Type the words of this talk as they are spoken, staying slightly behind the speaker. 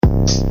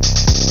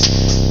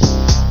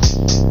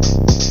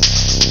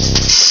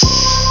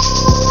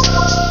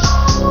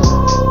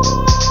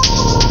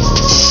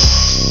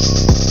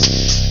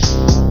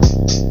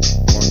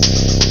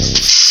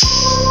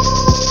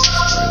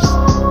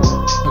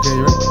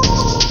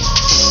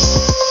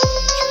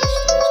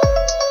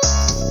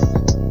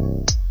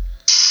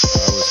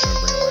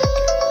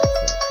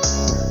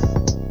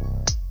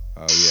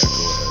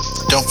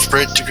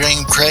it to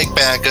bring Craig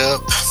back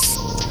up.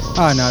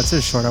 Oh no, it's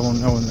just short. I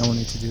won't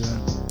need to do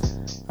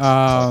that.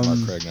 Talk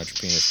about Craig, not your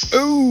penis.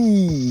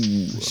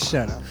 Ooh.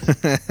 Shut up.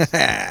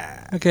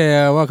 Okay,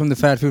 welcome to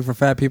Fat Food for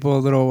Fat People, a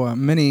little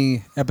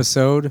mini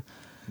episode.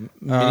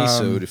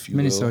 Minisode, if you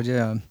will. Minisode,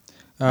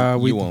 yeah.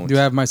 We won't. do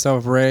have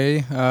myself,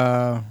 Ray,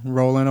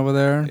 rolling over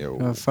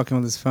there, fucking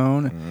with his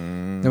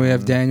phone. Then we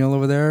have Daniel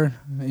over there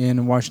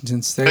in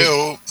Washington State.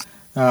 Hey-o.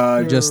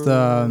 Just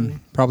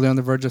probably on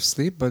the verge of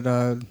sleep, but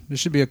this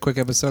should be a quick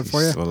episode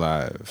for you. Still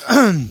alive.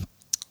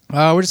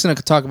 We're just going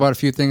to talk about a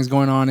few things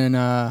going on in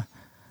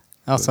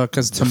Elsa,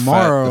 because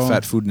tomorrow... The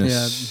fat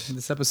foodness. Yeah,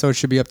 this episode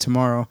should be up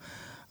tomorrow.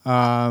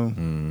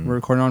 We're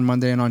recording on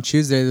Monday, and on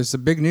Tuesday, there's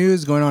some big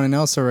news going on in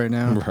Elsa right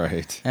now.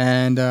 Right.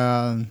 And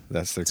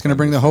it's going to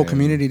bring the whole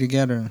community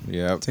together.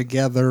 Yep.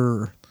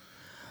 Together.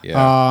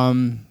 Yeah.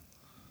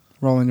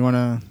 Roland, you want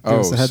to give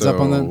us a heads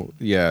up on that?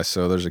 Yeah,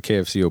 so there's a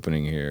KFC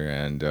opening here,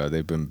 and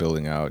they've been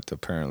building out,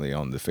 apparently,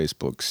 on the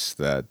Facebooks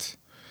that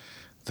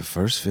the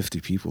first 50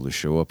 people to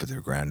show up at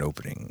their grand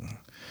opening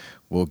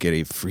will get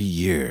a free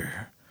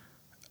year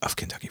of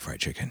Kentucky Fried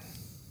Chicken.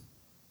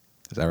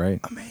 Is that right?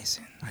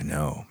 Amazing. I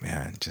know,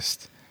 man.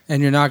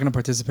 And you're not going to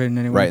participate in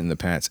any way? Right in the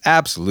pants.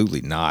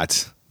 Absolutely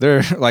not.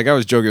 They're like, I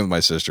was joking with my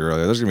sister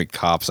earlier. There's gonna be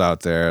cops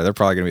out there. They're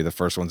probably gonna be the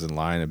first ones in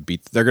line and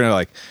beat. They're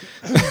gonna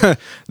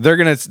they're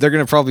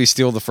gonna probably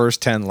steal the first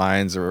 10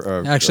 lines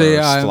or actually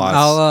or slots.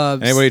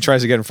 I'll anybody who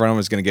tries to get in front of them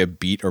is gonna get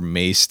beat or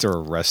maced or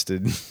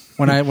arrested.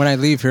 When I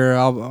leave here,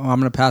 I'm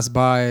gonna pass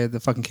by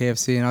the fucking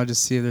KFC and I'll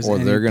just see if there's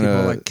any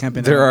people like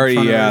camping. They're already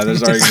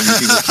there's already gonna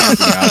be people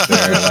camping out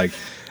there. Like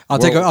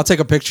I'll take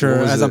a picture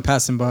as I'm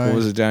passing by. What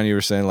was it, Dan? You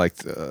were saying like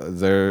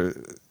they're.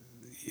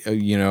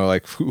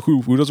 Like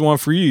who doesn't want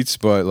free eats,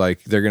 but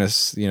like they're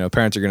gonna,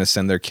 parents are gonna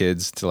send their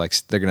kids to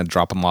they're gonna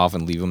drop them off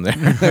and leave them there.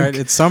 Right,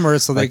 it's summer,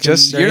 so they can.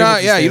 You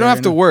don't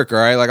have to work. All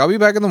right, like I'll be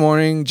back in the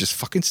morning. Just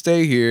fucking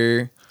stay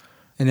here.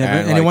 And if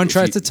anyone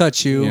tries to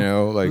touch you,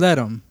 let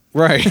them.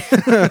 Right.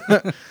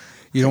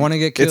 You don't want to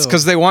get killed. It's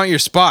because they want your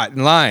spot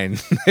in line.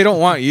 They don't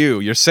want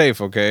you. You're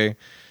safe, okay?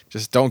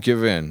 Just don't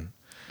give in.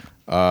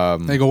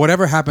 They go,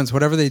 whatever happens,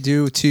 whatever they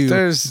do to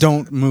you,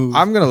 don't move.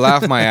 I'm going to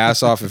laugh my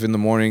ass off if in the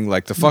morning,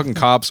 the fucking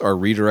cops are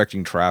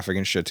redirecting traffic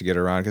and shit to get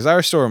around. Because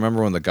I still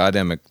remember when the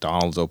goddamn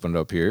McDonald's opened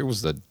up here. It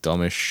was the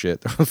dumbest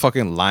shit. There were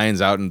fucking lines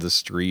out in the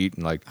street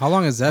and how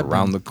long has that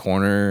around the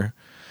corner?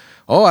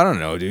 Oh, I don't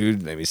know,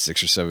 dude. Maybe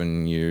 6 or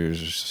 7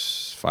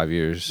 years, 5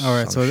 years. All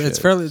right, so it's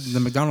the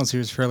McDonald's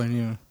here is fairly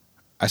new.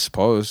 I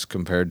suppose,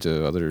 compared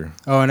to other...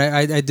 Oh, and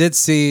I did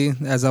see,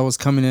 as I was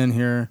coming in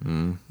here,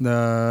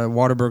 the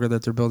Whataburger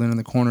that they're building in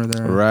the corner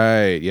there.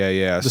 Right,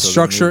 yeah. The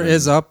structure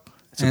is up,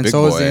 and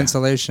so is the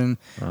insulation.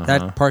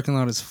 That parking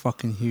lot is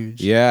fucking huge.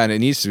 Yeah, and it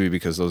needs to be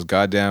because those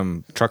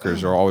goddamn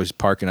truckers are always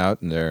parking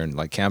out in there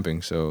and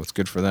camping, so it's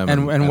good for them.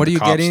 And what are you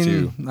getting?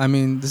 Too. I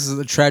mean, this is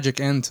a tragic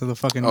end to the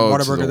fucking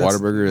Whataburger. The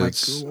Whataburger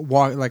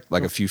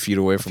that's a few feet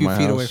away from my house. A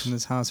few feet away from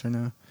this house right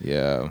now.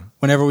 Yeah.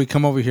 Whenever we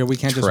come over here, we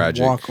can't just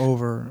walk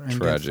over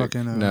and get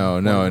fucking... No.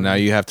 Now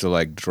you have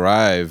to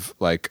drive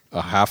a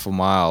half a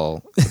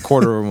mile, a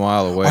quarter of a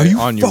mile away. Are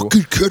you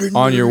fucking kidding me?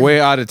 On your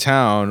way out of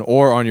town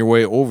or on your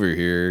way over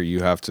here,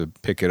 you have to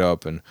pick it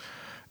up and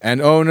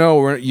oh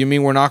no, you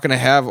mean we're not going to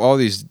have all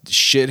these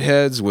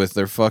shitheads with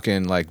their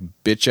fucking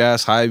bitch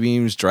ass high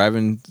beams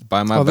driving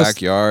by my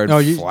backyard?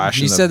 No,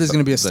 flashing. You said there's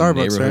going to be a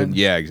Starbucks, right?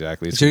 Yeah,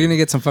 exactly. So you're going to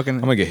get some fucking...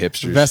 I'm going to get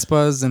hipsters,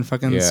 Vespas and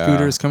fucking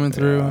scooters coming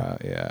through.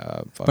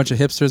 Yeah. A bunch of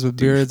hipsters with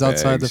beards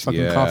outside the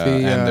fucking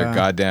coffee and their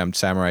goddamn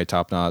samurai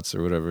top knots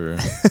or whatever.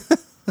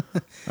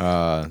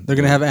 They're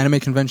going to have anime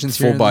conventions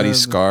here. Full body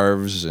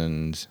scarves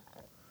and...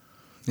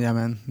 Yeah,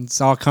 man,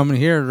 it's all coming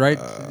here, right?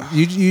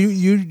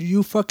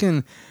 You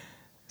fucking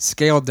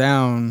scale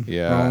down,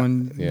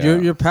 Roland.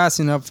 You're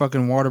passing up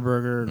fucking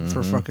Whataburger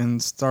for fucking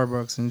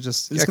Starbucks, and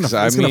it's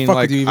gonna fuck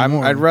with you even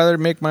more. I'd rather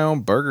make my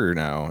own burger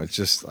now. It's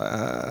just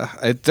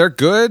they're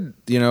good,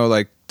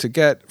 to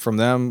get from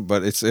them,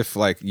 but it's if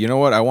you know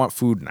what, I want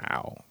food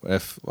now.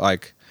 If I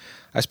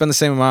spend the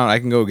same amount, I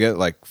can go get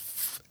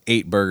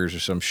 8 burgers or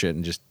some shit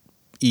and just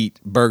eat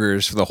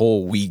burgers for the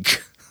whole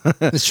week.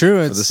 It's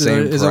true. It's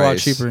a lot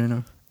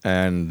cheaper,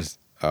 And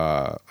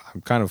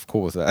I'm kind of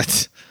cool with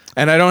that.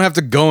 And I don't have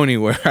to go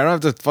anywhere. I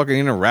don't have to fucking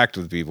interact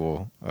with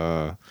people.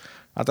 Not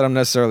that I'm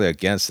necessarily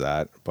against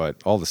that, but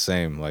all the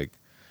same,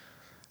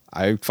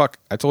 I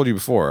told you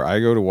before, I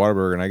go to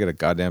Whataburger and I get a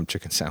goddamn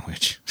chicken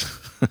sandwich.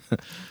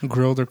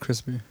 Grilled or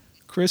crispy?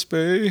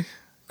 Crispy.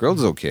 Grilled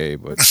is okay,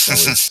 but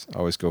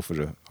always go for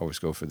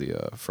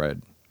the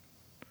fried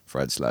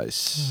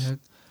slice. Right.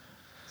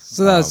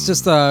 So that's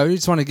just we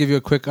just want to give you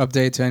a quick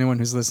update to anyone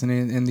who's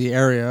listening in the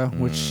area,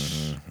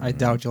 which I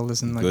doubt you'll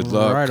listen Good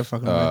luck. Right or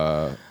fucking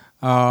way.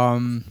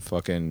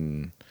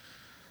 Fucking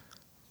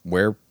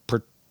wear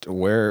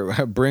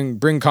bring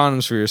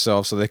condoms for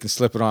yourself so they can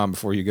slip it on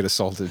before you get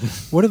assaulted.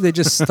 What if they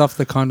just stuff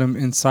the condom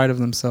inside of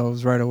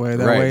themselves right away?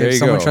 That way, if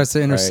someone tries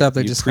to intercept,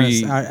 they just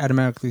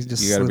automatically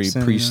just you got to be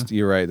slips in.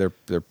 You're right. They're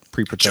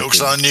pre-protected.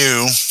 Joke's on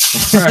you.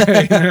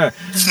 Right.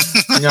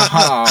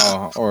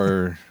 Yeah.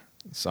 Or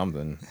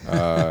something.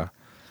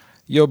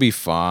 You'll be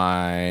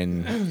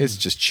fine. It's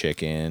just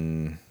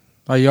chicken.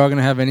 Are y'all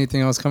gonna have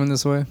anything else coming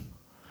this way?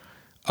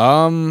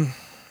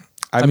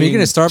 I mean, you're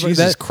gonna Starbucks.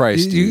 Jesus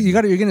Christ, dude.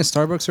 You're getting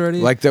Starbucks already.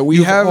 Like that,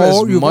 we have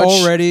as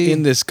much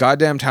in this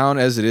goddamn town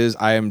as it is.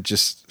 I am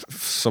just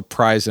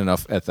surprised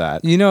enough at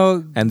that.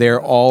 And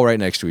they're all right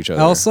next to each other.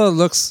 Elsa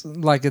looks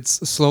like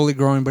it's slowly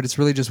growing, but it's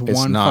really just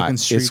one fucking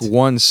street.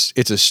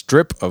 It's a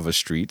strip of a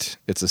street.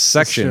 It's a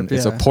section.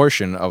 It's a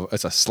portion of.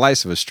 It's a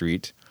slice of a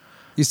street.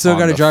 You still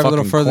got to drive a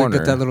little further to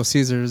get that Little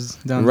Caesars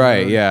down.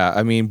 Right? Yeah.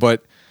 I mean,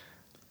 but.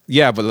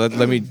 Yeah, but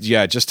let me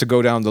just to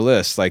go down the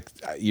list, like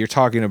you're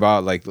talking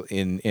about like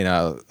in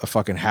a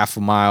fucking half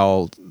a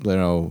mile,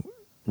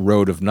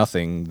 road of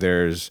nothing,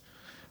 there's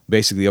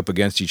basically up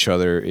against each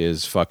other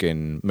is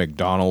fucking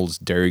McDonald's,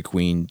 Dairy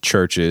Queen,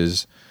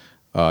 churches,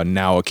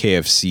 now a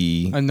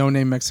KFC, a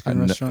no-name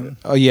Mexican restaurant.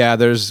 Oh yeah,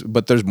 there's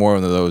more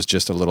of those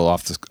just a little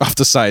off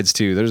the sides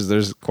too.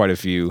 There's quite a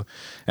few,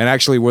 and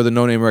actually where the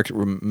no-name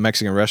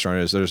Mexican restaurant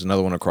is, there's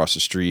another one across the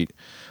street.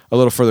 A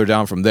little further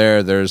down from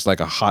there, there's like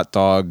a hot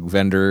dog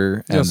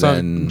vendor, and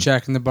then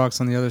Jack in the Box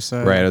on the other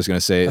side. Right, I was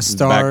gonna say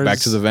back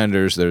to the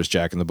vendors. There's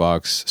Jack in the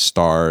Box,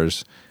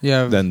 Stars.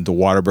 Yeah. Then the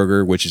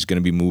Whataburger, which is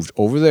gonna be moved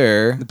over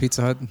there. The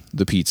Pizza Hut.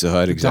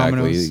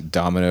 Exactly.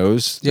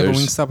 Domino's. You have a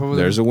Wingstop over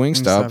there. There's a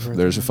Wingstop.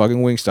 There's a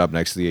fucking Wingstop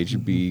next to the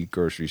HEB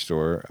grocery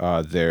store.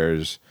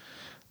 There's.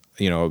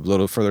 A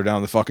little further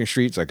down the fucking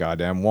street, it's a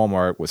goddamn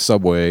Walmart with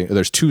Subway.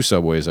 There's 2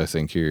 Subways, I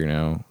think, here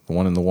now. The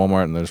one in the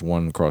Walmart, and there's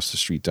one across the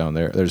street down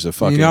there. There's a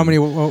fucking... You know how many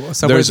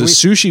Subways there's a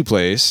sushi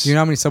place. Do you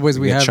know how many Subways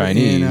we have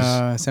Chinese.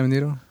 in San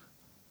Benito?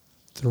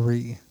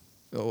 3.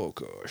 Oh,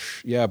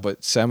 gosh. Yeah,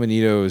 but San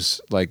Benito's,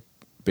 like,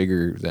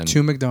 bigger than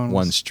 2 McDonald's.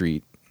 1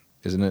 street,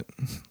 isn't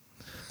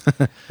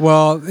it?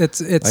 Well, it's...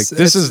 Like,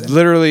 this is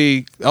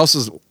literally...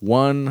 Elsa's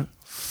 1...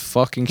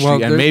 fucking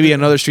street, and maybe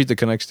another street that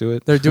connects to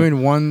it. They're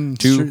doing 1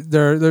 street,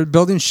 they're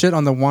building shit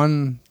on the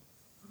one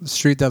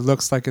street that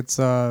looks like it's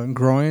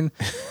growing,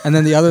 and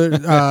then the other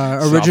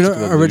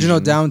original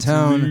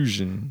downtown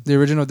Delusion. The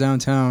original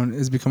downtown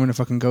is becoming a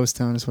fucking ghost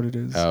town is what it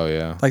is. Oh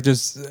yeah, like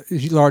there's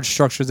large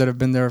structures that have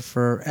been there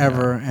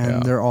forever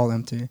and they're all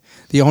empty.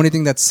 The only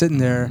thing that's sitting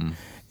there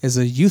is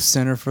a youth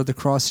center for the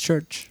Cross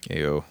Church.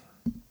 Ew.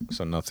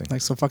 So nothing.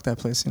 Like, so fuck that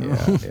place,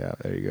 Yeah,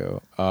 there you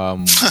go.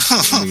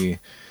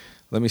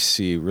 Let me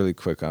see really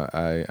quick.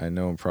 I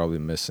know I'm probably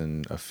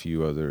missing a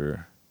few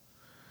other...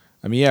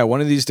 I mean, yeah,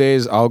 one of these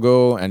days I'll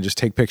go and just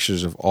take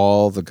pictures of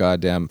all the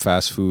goddamn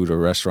fast food or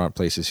restaurant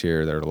places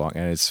here that are long,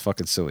 and it's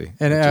fucking silly.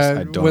 And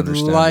I would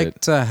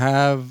like to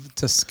have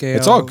to scale...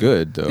 It's all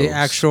good, though. The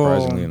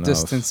actual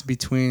distance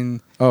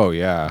between... Oh,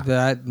 yeah.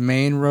 That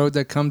main road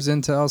that comes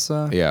into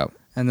Elsa. Yeah.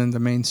 And then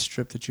the main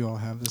strip that you all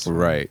have this way.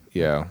 Right,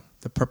 yeah.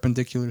 The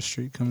perpendicular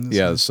street coming this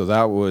way. So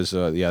that was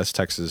it's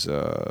Texas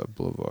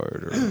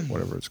Boulevard or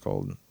whatever it's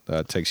called.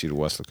 That takes you to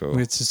Weslaco.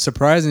 It's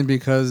surprising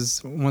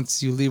because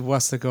once you leave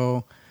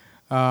Weslaco,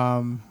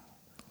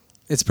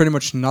 it's pretty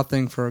much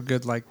nothing for a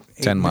good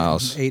 10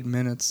 miles, 8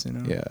 minutes.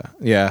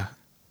 Yeah.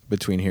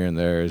 Between here and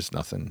there is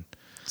nothing.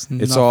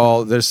 It's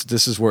all this.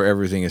 This is where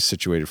everything is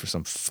situated for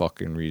some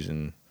fucking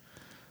reason.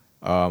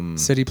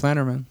 City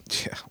planner, man.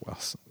 Yeah, well,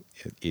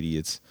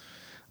 idiots.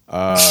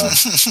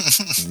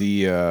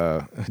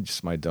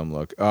 Just my dumb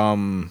luck.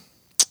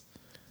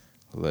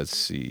 Let's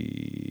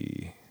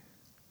see.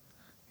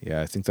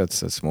 Yeah, I think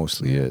that's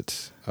mostly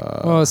it.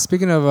 Well,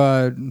 speaking of,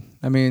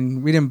 I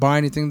mean, we didn't buy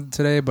anything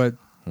today, but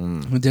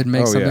we did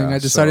make something. Yeah. I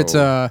decided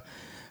to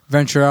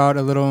venture out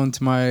a little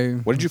into my.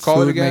 What did you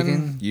call it again?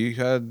 Making. You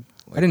had.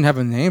 I didn't have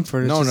a name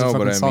for it. It's just a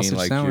but I mean,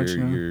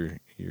 sandwich,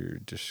 your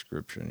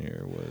description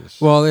here was.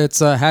 Well,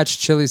 it's a hatch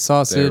chili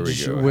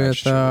sausage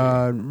with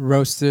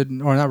roasted,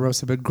 or not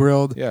roasted, but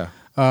grilled. Yeah.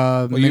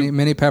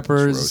 Mini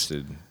peppers,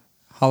 roasted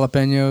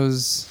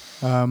jalapenos,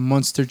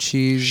 Munster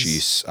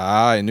cheese.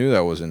 I knew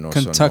that wasn't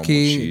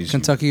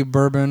Kentucky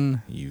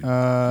bourbon,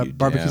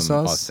 barbecue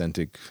sauce.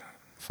 Authentic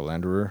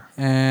philanderer.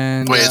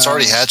 And wait, it's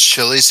already hatch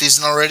chili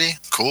season already?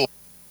 Cool.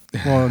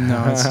 Well,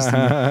 no, it's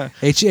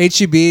just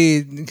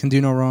HEB can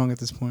do no wrong at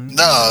this point.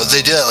 No,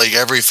 they do that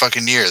every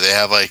fucking year. They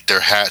have their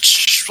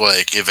hatch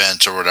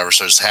event or whatever.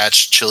 So it's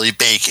hatch chili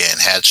bacon,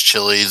 hatch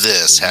chili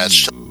this,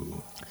 hatch.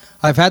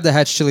 I've had the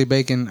hatch chili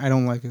bacon. I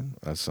don't like it.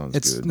 That sounds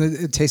good.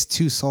 It tastes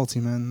too salty,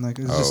 man.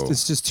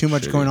 It's just too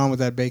much going on with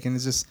that bacon.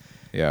 It's just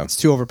it's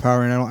too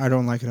overpowering. I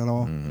don't like it at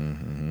all.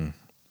 Mm-hmm.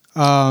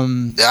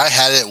 Yeah, I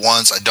had it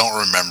once. I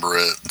don't remember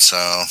it. So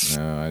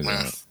no, I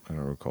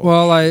don't recall.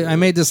 Well, I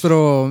made this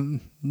little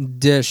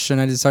dish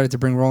and I decided to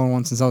bring Roland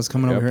one since I was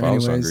coming over here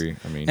anyways. Hungry.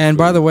 I mean, and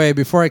by the way,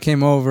 before I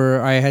came over,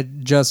 I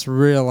had just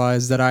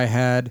realized that I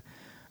had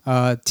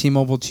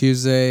T-Mobile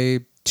Tuesday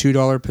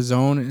 $2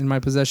 Pizzone in my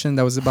possession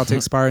that was about to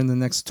expire in the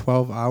next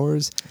 12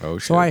 hours. Oh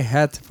shit! So I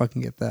had to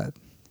fucking get that.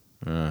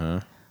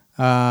 Well,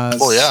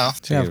 yeah.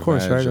 Yeah, of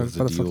course, right? What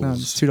the fuck not?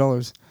 It's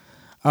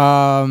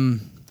 $2.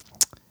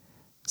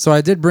 So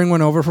I did bring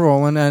one over for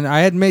Roland, and I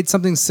had made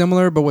something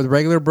similar, but with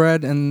regular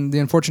bread. And the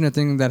unfortunate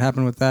thing that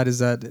happened with that is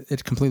that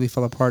it completely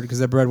fell apart because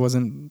that bread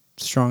wasn't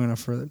strong enough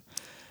for it.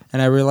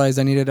 and I realized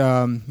I needed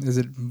is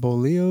it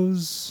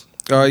Bolio's?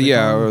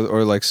 Yeah,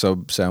 or like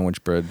sub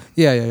sandwich bread.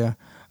 Yeah.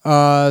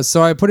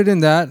 So I put it in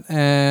that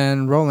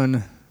and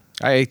rolling.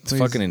 I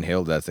fucking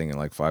inhaled that thing in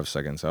like 5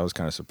 seconds. I was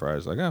kind of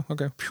surprised. Like, oh,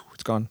 okay,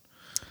 it's gone.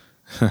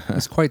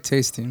 It's quite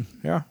tasty.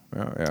 Yeah.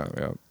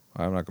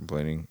 I'm not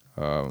complaining.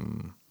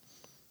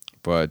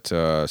 But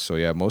so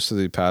yeah, most of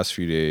the past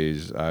few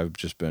days I've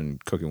just been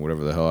cooking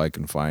whatever the hell I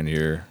can find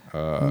here.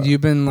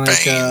 You've been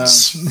like, yeah.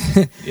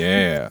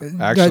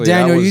 Actually,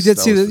 Daniel, you did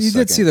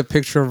see the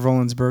picture of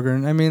Roland's Burger,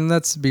 and I mean,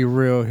 let's be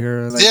real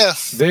here. Like, yeah,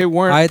 they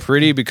weren't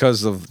pretty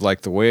because of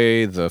like the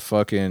way the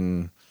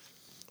fucking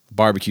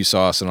barbecue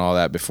sauce and all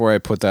that. Before I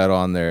put that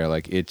on there,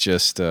 like it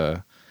just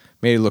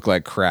made it look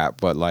like crap,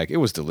 but like it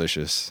was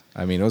delicious.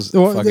 I mean, it was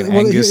fucking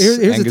Angus. Here's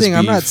Angus the thing. beef.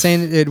 I'm not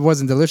saying it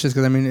wasn't delicious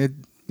because I mean it.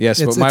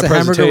 Yes, but my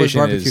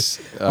presentation is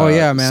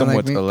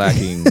somewhat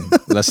lacking,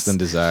 less than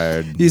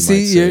desired. You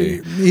see,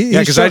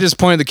 because I just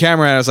pointed the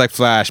camera and I was like,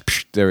 "Flash!"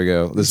 Psh, there we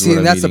go. This is what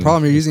I'm that's eating. the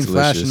problem. You're using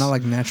flash and not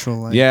like natural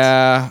light.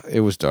 Yeah,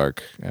 it was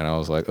dark, and I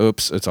was like,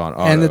 "Oops, it's on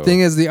auto." And the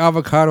thing is, the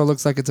avocado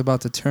looks like it's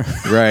about to turn.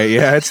 Right?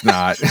 Yeah, it's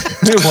not.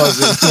 It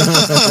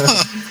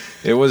wasn't.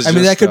 It was. I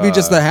mean, that could be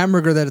just the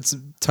hamburger that it's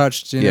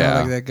touched. You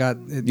know, like that got.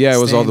 It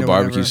was all the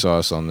barbecue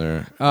sauce on there.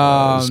 It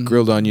was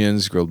grilled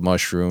onions, grilled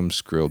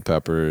mushrooms, grilled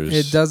peppers.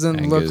 It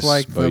doesn't look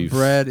like the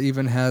bread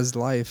even has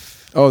life.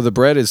 Oh, the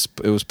bread it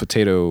was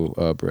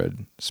potato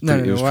bread. No.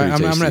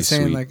 I'm not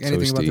saying like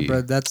anything about the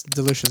bread. That's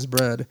delicious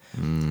bread.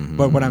 Mm-hmm.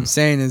 But what I'm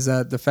saying is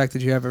that the fact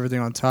that you have everything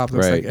on top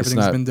looks like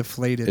everything's been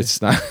deflated.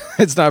 It's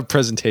not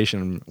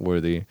presentation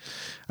worthy.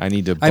 I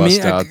need to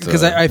bust out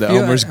the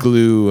Elmer's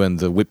glue and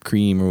the whipped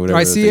cream or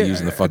whatever they use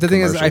in the fucking. The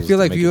thing is, I feel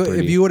like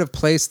if you would have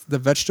placed the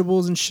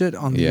vegetables and shit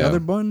on the other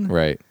bun,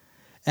 right,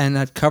 and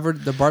had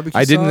covered the barbecue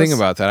I didn't sauce, think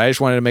about that. I just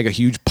wanted to make a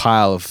huge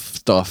pile of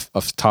stuff,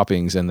 of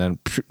toppings, and then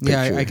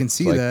I can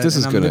see that. This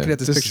is I'm looking at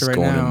this picture right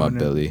going now in my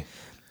belly.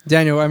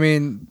 Daniel, I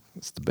mean,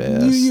 it's the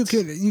best.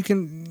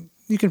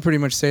 You can pretty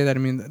much say that. I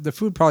mean, the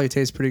food probably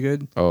tastes pretty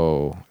good.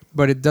 Oh,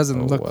 but it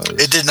doesn't look.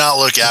 It did not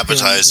look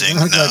appetizing.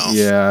 No.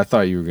 Yeah, I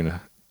thought you were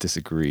gonna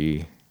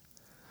disagree.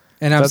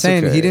 And I'm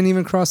saying he didn't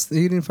even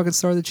he didn't fucking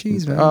star the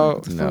cheese, man.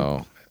 Oh,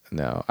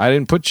 no. I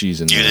didn't put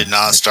cheese in there. You did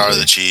not star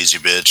the cheese, you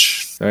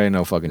bitch. There ain't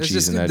no fucking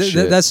cheese in that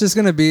shit. That's just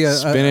going to be a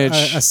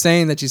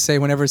saying that you say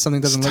whenever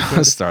something doesn't look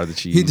good. Star the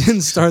cheese. He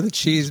didn't star the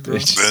cheese, bro.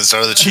 Didn't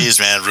star the cheese,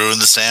 man.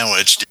 Ruined the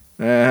sandwich.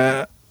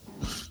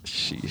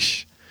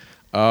 Sheesh.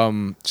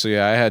 So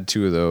yeah, I had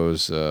 2 of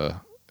those. It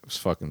was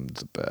fucking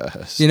the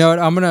best. You know what?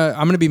 I'm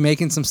gonna be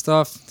making some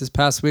stuff this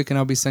past week, and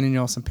I'll be sending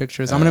y'all some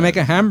pictures. I'm gonna make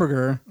a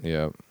hamburger.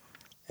 Yep.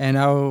 And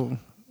I'll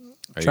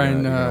try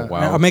and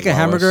I'll make a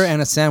hamburger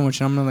and a sandwich,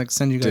 and I'm gonna like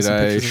send you guys. Did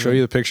I show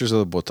you the pictures of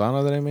the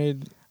botana that I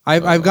made?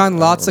 I've gotten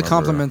lots of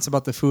compliments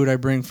about the food I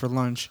bring for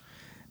lunch,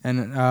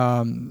 and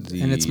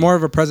it's more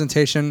of a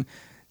presentation,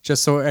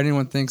 just so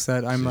anyone thinks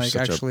that I'm like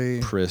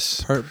actually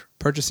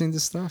purchasing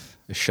this stuff.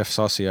 Chef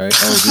Saucier.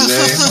 Oh, do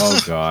they?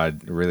 Oh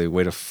God, really?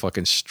 Way to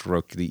fucking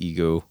stroke the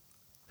ego.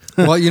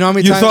 Well, you know how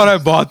many times... You thought I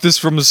bought this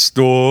from a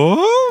store?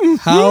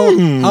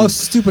 How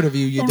stupid of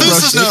you!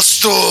 This is not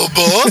store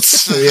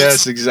bought.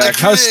 Yes,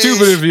 exactly. How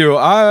stupid of you!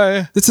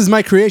 This is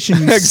my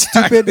creation, you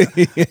stupid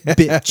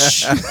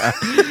bitch.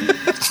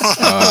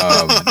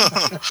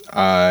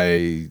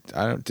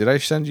 Did I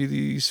send you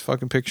these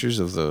fucking pictures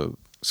of the?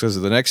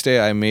 Because the next day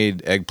I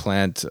made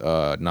eggplant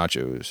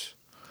nachos.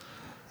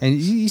 And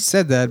you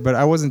said that, but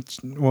I wasn't.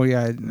 Well,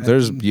 yeah.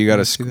 You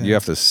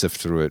have to sift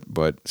through it.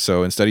 But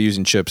so instead of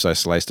using chips, I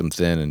sliced them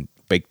thin and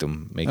baked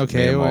them, made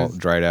them all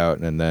dried out,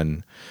 and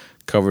then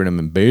covered them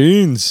in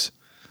beans.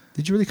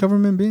 Did you really cover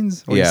them in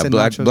beans? Or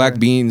black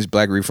beans,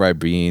 black refried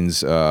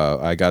beans.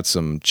 I got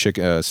some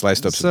chicken,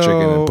 sliced up some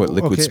chicken, and put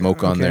liquid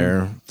smoke on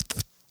there.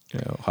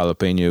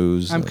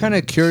 Jalapenos. I'm kind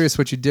of curious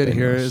what you did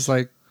here. Is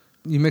like.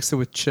 You mixed it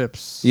with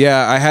chips.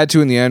 Yeah, I had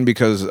to in the end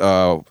because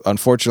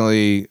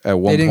unfortunately at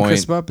one point... They didn't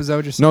crisp up? Is that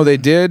what you're saying? No, they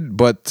did,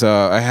 but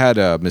I had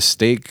a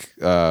mistake.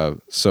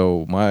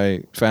 So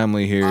my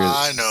family here...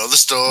 I know the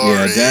story.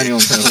 Yeah, Daniel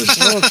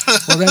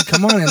Well, then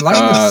come on,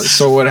 enlighten us.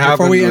 So what happened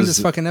before we end this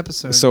fucking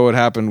episode. So what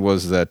happened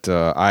was that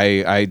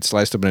I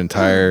sliced up an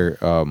entire...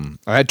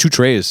 I had 2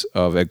 trays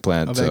of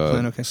eggplant,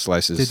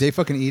 slices. Did they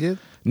fucking eat it?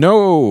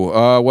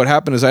 No, what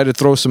happened is I had to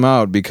throw some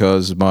out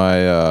because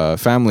my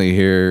family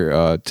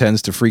here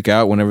tends to freak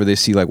out whenever they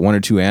see like 1 or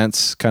 2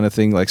 ants kind of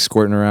thing like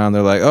squirting around.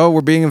 They're like, "Oh, we're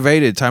being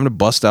invaded. Time to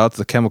bust out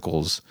the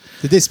chemicals."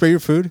 Did they spray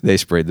your food? They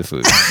sprayed the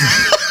food.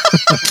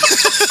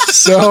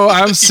 So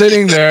I'm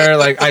sitting there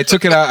like I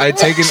took it out. I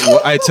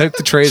took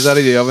the trays out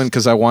of the oven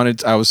because I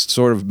was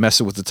sort of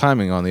messing with the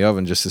timing on the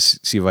oven just to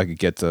see if I could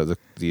get the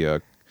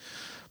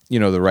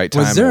right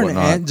time. Was there an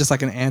ant, just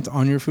like an ant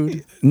on your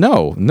food?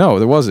 No,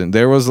 there wasn't.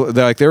 They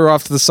were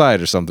off to the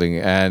side or something,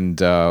 and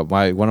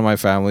one of my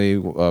family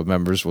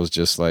members was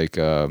just like,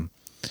 "Oh,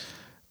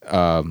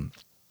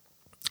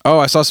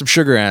 I saw some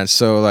sugar ants,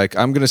 so like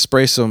I'm gonna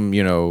spray some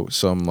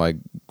like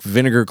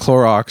vinegar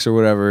Clorox or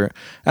whatever."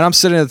 And I'm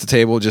sitting at the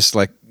table, just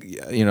like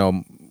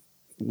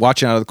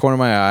watching out of the corner of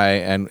my eye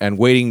and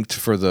waiting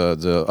for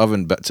the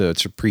oven to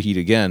preheat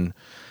again.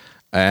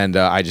 And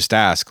I just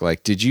ask,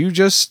 like, did you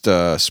just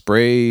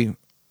spray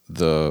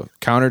the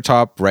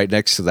countertop right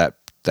next to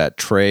that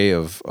tray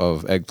of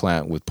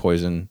eggplant with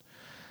poison?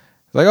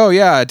 Like, oh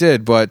yeah, I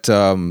did, but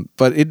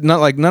it not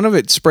like none of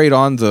it sprayed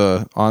on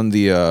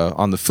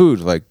the food.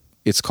 Like,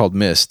 it's called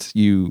mist.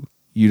 You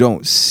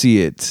don't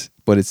see it,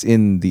 but it's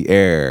in the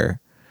air.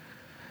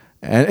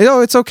 And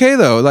it's okay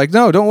though. Like,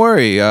 no, don't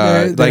worry.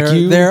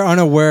 They're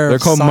unaware. They're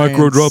called science.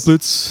 micro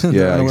droplets.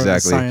 Yeah,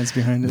 exactly. Science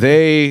behind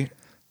it.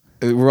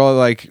 We're all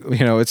like,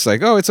 it's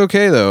like, oh, it's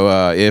okay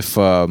though. If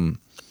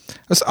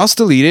I'll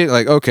still eat it.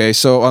 Like, okay,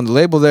 so on the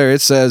label there, it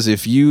says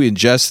if you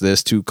ingest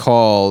this to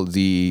call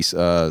the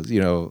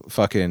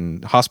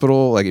fucking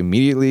hospital like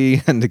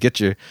immediately and to get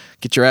your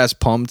ass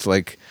pumped.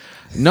 Like,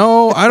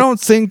 no, I don't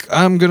think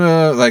I'm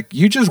gonna, like,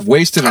 you just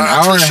wasted an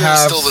hour and a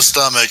half. Still the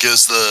stomach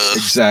is the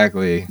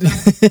exactly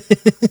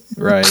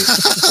right.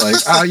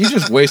 Like, you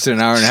just wasted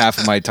an hour and a half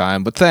of my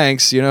time, but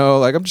thanks.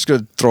 Like, I'm just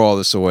gonna throw all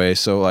this away.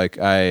 So like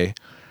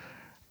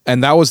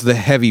and that was the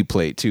heavy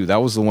plate too. That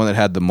was the one that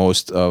had the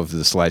most of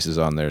the slices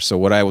on there. So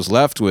what I was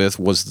left with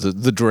was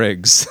the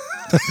dregs.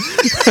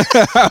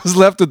 I was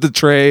left with the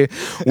tray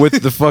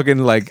with the fucking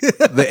like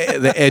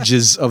the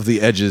edges of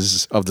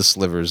the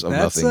slivers of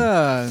nothing.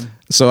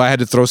 So I had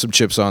to throw some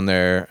chips on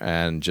there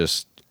and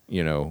just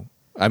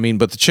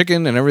but the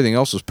chicken and everything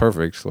else was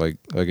perfect. Like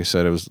I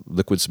said, it was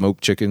liquid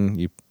smoked chicken.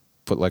 You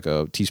put like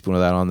a teaspoon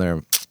of that on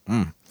there.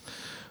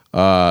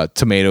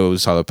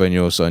 Tomatoes,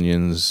 jalapenos,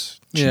 onions.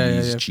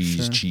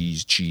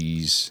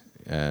 Cheese,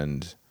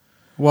 and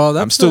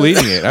I'm still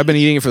eating it. I've been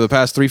eating it for the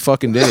past 3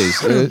 fucking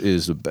days. It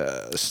is the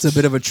best. It's a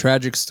bit of a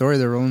tragic story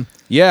there, Roland.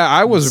 Yeah,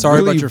 I was sorry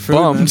really about your food,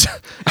 bummed.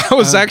 I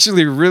was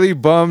actually really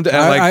bummed, and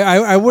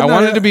I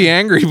wanted to be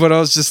angry, but I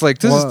was just like,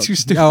 this is too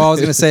stupid. I was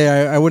gonna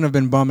say I wouldn't have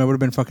been bummed. I would have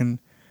been fucking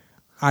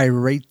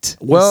irate.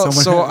 Well,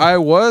 so I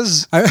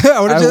was, but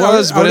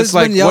it's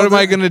like, what am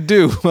I gonna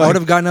do? Like, I would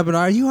have gotten up and,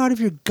 are you out of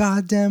your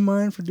goddamn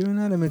mind for doing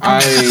that?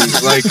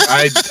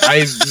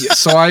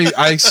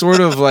 I sort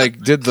of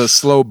like did the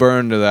slow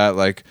burn to that.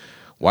 Like,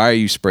 why are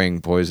you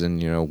spraying poison?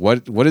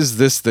 What is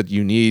this that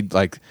you need?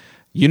 Like,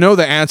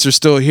 the answer's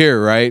still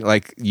here, right?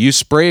 Like, you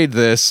sprayed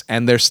this,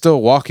 and they're still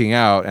walking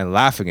out and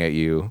laughing at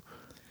you.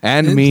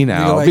 And me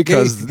now, like,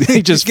 because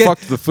they just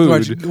fucked the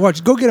food.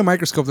 Watch, go get a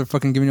microscope. They're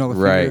fucking giving you all the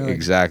food. Right, like,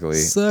 exactly.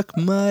 Suck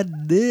my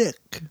dick.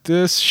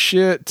 This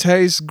shit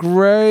tastes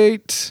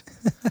great.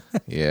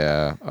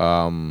 Yeah.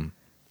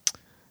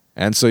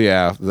 And so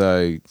yeah,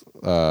 like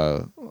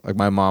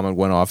my mom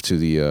went off to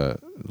the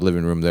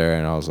living room there,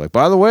 and I was like,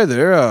 by the way,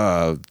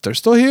 they're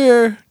still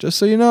here, just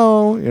so you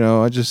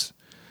know. I just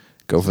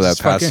go for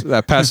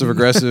that passive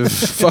aggressive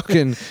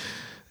fucking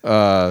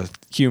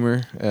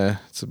humor.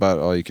 It's about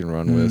all you can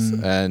run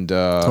with. And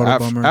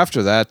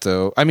after that,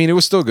 though, I mean, it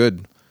was still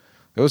good.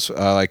 It was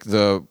like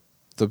the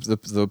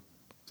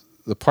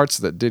parts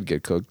that did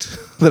get cooked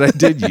that I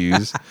did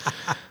use.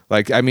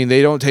 Like, I mean,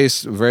 they don't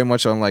taste very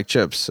much unlike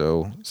chips,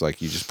 so it's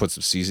like you just put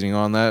some seasoning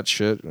on that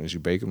shit, and as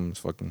you bake them, it's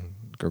fucking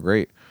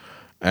great.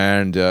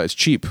 And it's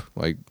cheap.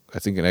 Like, I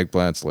think an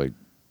eggplant's like,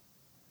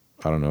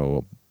 I don't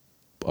know,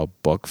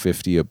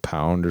 $1.50 a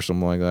pound or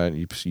something like that.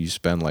 You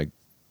spend like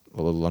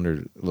a little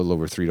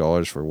over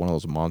 $3 for one of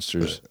those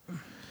monsters,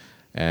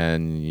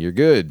 and you're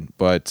good.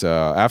 But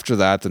after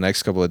that, the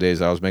next couple of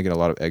days, I was making a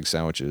lot of egg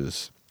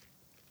sandwiches.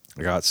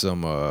 I got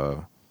some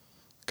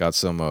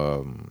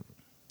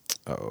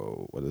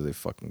what are they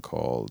fucking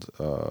called?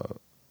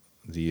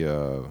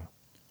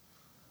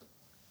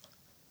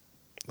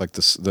 Like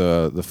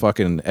the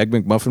fucking Egg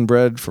McMuffin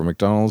bread from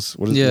McDonald's.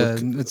 What is it? Yeah,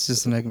 it's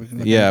just an Egg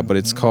McMuffin. Yeah, but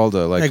it's called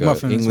like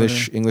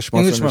English muffin or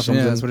something.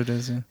 Yeah, that's what it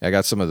is. Yeah. I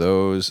got some of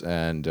those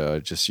and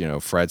just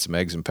fried some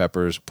eggs and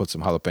peppers, put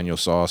some jalapeno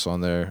sauce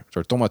on there,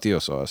 or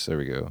tomatillo sauce. There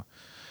we go.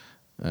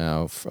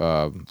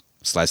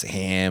 Slice of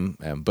ham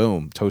and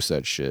boom, toast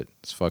that shit.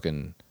 It's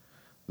fucking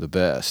the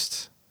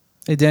best.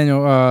 Hey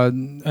Daniel, I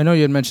know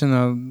you had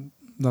mentioned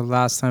the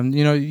last time.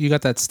 You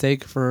got that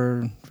steak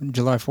for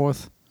July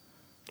 4th.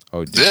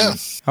 Oh, yeah.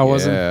 How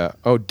was it?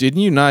 Oh, didn't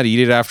you not eat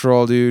it after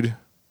all, dude?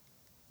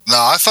 No,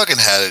 I fucking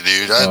had it,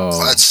 dude.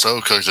 I so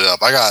cooked it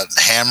up. I got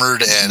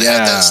hammered and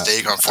had that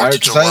steak on 4th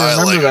of July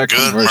like a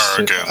good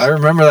American. I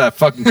remember that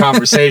fucking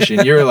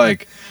conversation. You were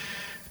like,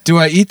 do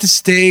I eat the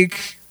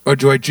steak or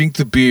do I drink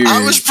the beer?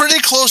 I was pretty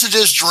close to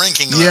just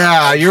drinking.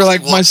 Yeah, you're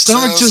like, my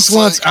stomach just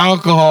wants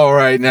alcohol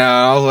right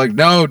now. I was like,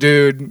 no,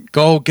 dude,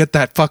 go get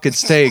that fucking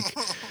steak.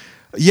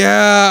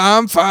 Yeah,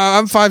 I'm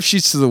 5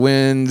 sheets to the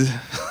wind.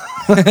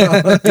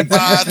 I think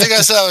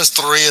I said I was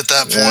 3 at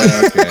that point.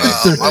 Yeah,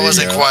 okay. I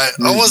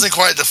wasn't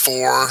quite to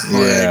 4.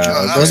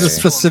 Yeah, there's a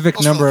specific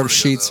number of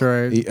sheets,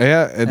 right?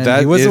 Yeah, and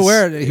he was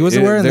aware.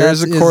 There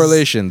is a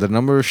correlation. The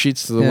number of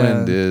sheets to the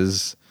wind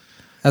is.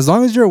 As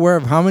long as you're aware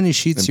of how many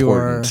sheets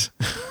important.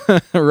 You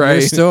are,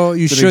 right?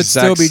 You should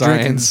still be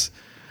drinking.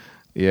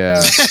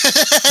 Yeah.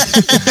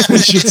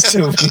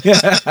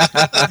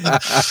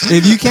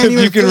 If you can't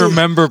even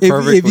remember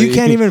perfectly. If you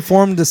can't even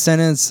form the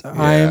sentence,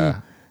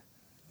 I'm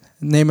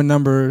name a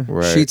number,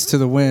 sheets to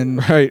the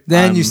wind. Right.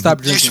 Then you stop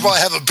drinking. You should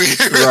probably have a beer.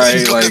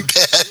 Right. Go Like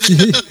to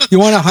bed. you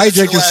want to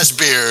hydrate last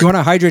beer. You want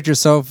to hydrate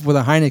yourself with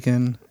a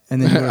Heineken,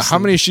 and then you go to how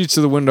many sheets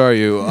to the wind are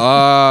you?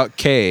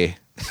 K.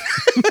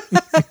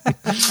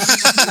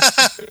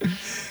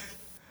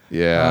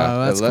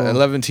 Yeah, that's cool.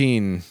 11.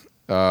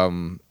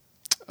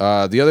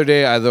 The other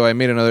day, I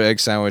made another egg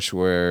sandwich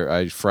where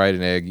I fried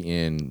an egg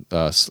in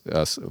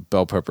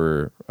bell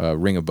pepper,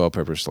 ring of bell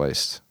pepper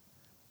sliced.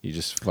 You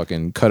just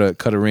fucking cut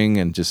a ring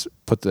and just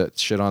put that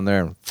shit on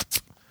there.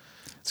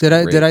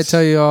 Did I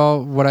tell you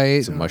all what I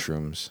ate? Some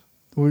mushrooms.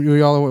 Were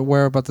you all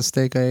aware about the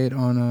steak I ate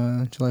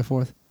on July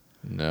 4th?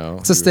 No.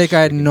 It's a steak.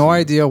 I had no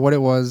idea what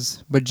it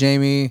was, but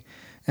Jamie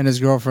and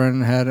his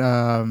girlfriend had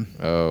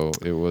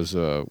it was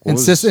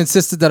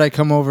insisted that I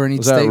come over and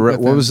eat steak with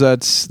what them. was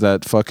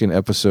that fucking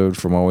episode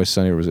from Always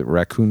Sunny, or was it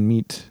raccoon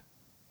meat?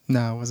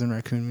 No, it wasn't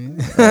raccoon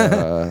meat.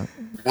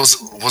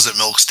 Was it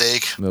milk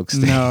steak? Milk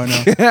steak. No.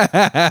 It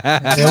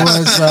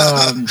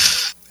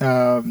was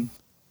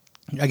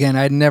again,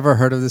 I'd never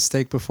heard of this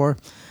steak before.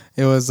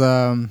 It was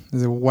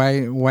is it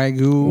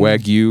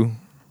Wagyu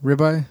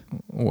ribeye?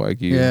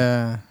 Wagyu.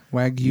 Yeah.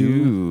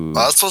 Wagyu. Oh,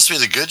 that's supposed to be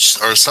the good,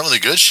 or some of the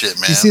good shit,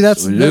 man. You see,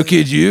 look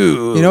at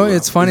you. You know,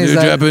 it's funny.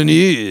 You're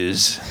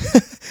Japanese.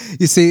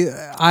 You see,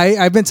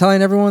 I've been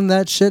telling everyone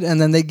that shit, and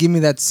then they give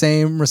me that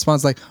same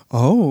response, like,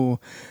 "Oh,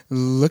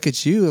 look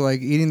at you,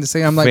 like eating the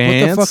steak." I'm like,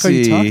 Fancy. "What the fuck are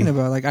you talking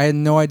about?" Like, I had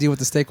no idea what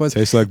the steak was.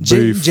 Tastes like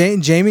beef.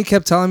 Jamie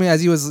kept telling me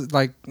as he was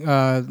like,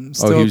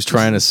 still, he was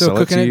trying to sell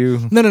it to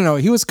you. No,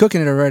 he was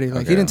cooking it already.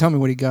 Like, he didn't tell me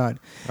what he got.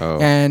 Oh.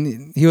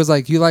 And he was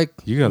like, "You like?"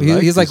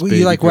 He's like,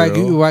 "You like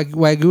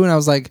wagyu?" And I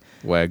was like,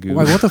 Wagyu.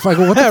 Like, what the fuck?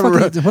 What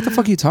the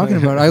fuck are you talking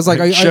about? I was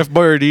like, Chef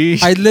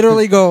Boyardee. I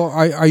literally go,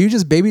 are you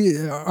just baby?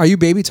 Are you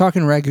baby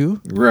talking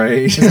ragu?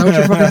 Right. Is that what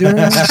you're fucking doing?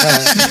 Right now?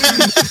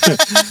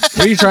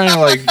 What are you trying to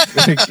like?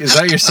 Is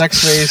that your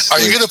sex face? Are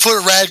you gonna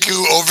put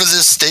ragu over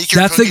this steak?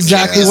 You're That's cooking?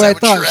 exactly Is what I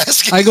that you're thought.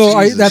 asking? I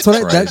go, that's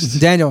what Christ.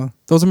 Daniel.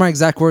 Those are my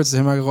exact words to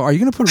him. I go, are you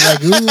gonna put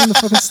ragu on the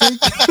fucking steak?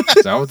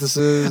 Is that what this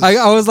is?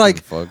 I was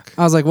like, fuck?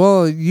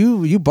 well,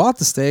 you bought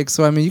the steak,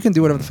 so I mean, you can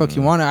do whatever the fuck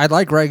you want. I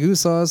like ragu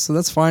sauce, so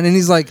that's fine. And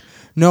he's like,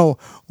 no,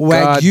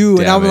 wagyu,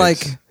 and I'm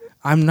like,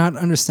 I'm not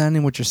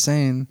understanding what you're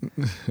saying.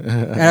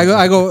 And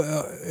I go,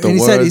 and he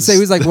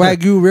was like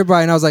wagyu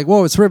ribeye, and I was like,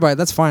 whoa, it's ribeye.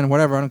 That's fine,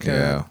 whatever. I don't care.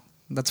 Yeah.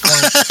 That's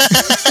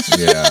fine.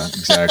 Yeah,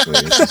 exactly.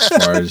 As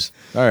far as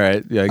all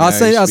right, yeah.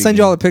 I'll send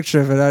you all a picture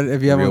of it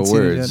if you haven't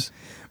seen it yet.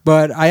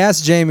 But I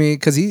asked Jamie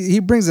because he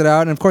brings it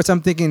out, and of course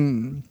I'm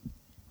thinking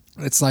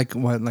it's like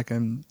what, like a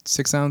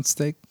 6-ounce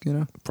steak, you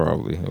know?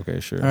 Probably. Okay,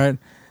 sure. All right.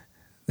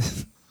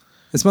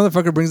 This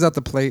motherfucker brings out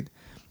the plate,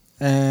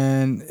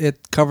 and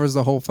it covers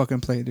the whole fucking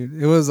plate, dude.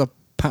 It was a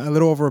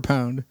little over a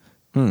pound.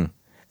 And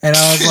I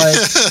was like,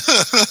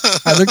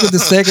 I looked at the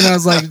steak and I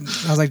was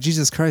like,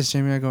 Jesus Christ,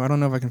 Jamie. I go, I don't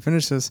know if I can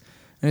finish this.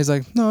 And he's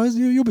like, no,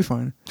 you'll be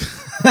fine.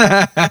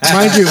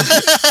 Mind you,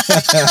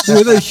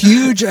 with a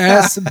huge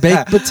ass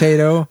baked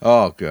potato.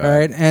 Oh god!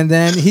 Right, and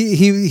then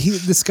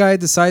this guy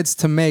decides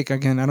to make,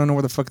 again, I don't know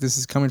where the fuck this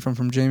is coming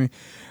from Jamie,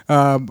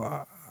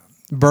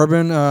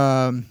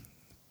 bourbon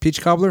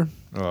peach cobbler.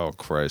 Oh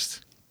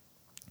Christ!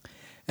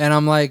 And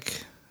I'm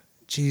like,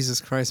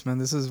 Jesus Christ, man,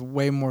 this is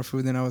way more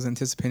food than I was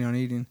anticipating on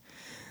eating.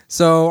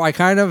 So I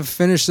kind of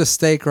finished the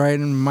steak, right,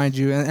 and mind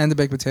you, and the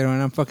baked potato,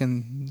 and I'm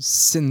fucking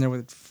sitting there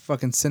with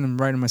fucking sitting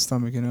right in my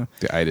stomach, you know.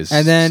 The itis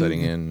and then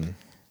setting in.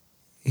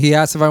 He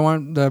asked if I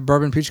want the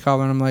bourbon peach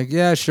cobbler, and I'm like,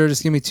 yeah, sure,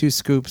 just give me 2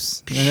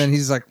 scoops. And then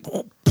he's like,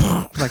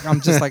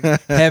 I'm just like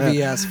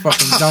heavy ass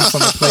fucking dumps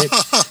on the plate.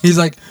 He's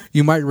like,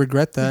 you might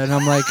regret that, and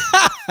I'm like,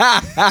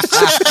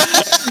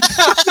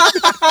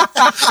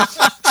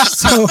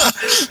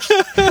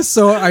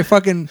 so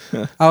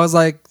I was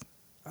like,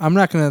 I'm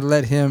not gonna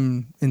let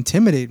him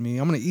intimidate me.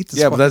 I'm gonna eat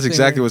this. Yeah, but that's thing,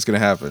 exactly right? what's gonna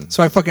happen.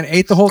 So I fucking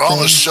ate the whole thing. I'm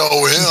gonna show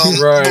him.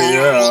 Right?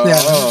 Yeah.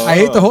 Yeah, I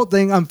ate the whole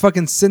thing. I'm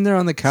fucking sitting there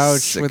on the couch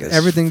Sick with as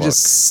everything fuck.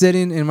 just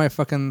sitting in my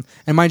fucking.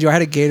 And mind you, I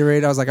had a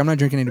Gatorade. I was like, I'm not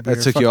drinking any beer.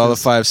 That took Fuck you all this.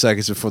 the 5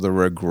 seconds before the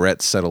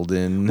regret settled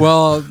in.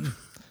 Well,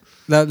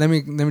 let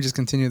me just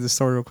continue the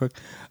story real quick.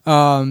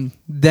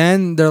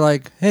 Then they're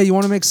like, "Hey, you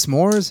want to make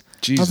s'mores?"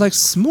 Jesus. I was like,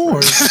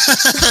 "S'mores?"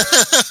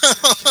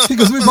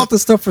 Because we bought the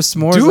stuff for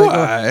s'mores. Do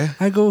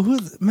I go,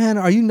 man,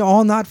 are you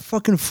all not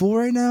fucking full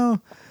right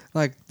now?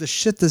 Like the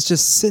shit that's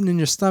just sitting in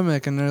your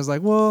stomach. And I was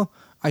like, well,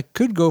 I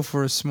could go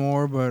for a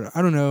s'more, but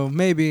I don't know,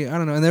 maybe, I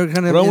don't know. And they were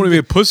kind of, I don't want to be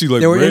a pussy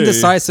like they were Ray.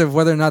 indecisive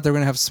whether or not they were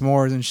gonna have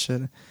s'mores and shit.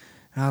 And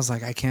I was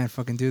like, I can't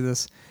fucking do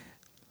this.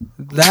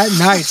 That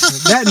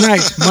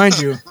night, mind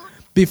you,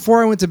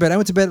 before I went to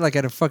bed like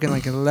at a fucking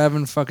like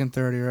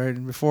 11:30,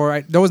 right?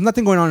 Before there was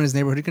nothing going on in his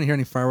neighborhood. You couldn't hear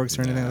any fireworks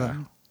or anything like that.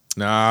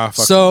 Nah.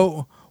 Fuck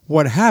So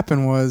what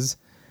happened was,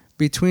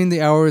 between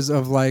the hours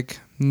of like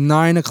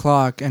 9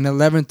 o'clock and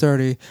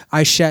 11:30,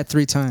 I shat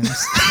 3 times.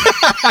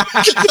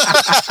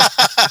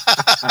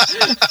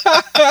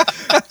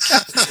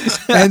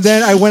 And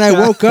then when I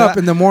woke up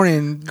in the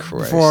morning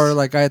before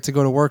like I had to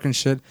go to work and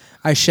shit,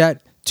 I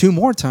shat 2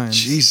 more times.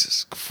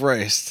 Jesus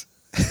Christ.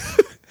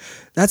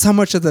 That's how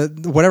much of the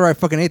whatever I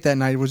fucking ate that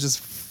night was just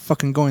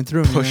fucking going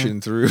through me,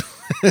 pushing through.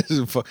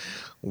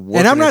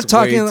 And I'm not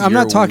talking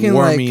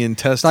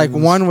intestines. like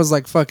one was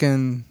like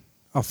fucking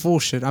a full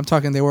shit. I'm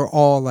talking they were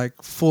all like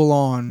full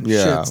on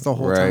shits the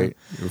whole time.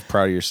 You're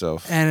proud of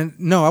yourself. And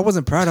no, I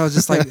wasn't proud. I was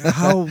just like,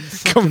 how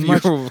fucking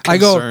much? I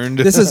go,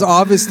 this is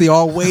obviously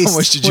all waste.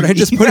 What I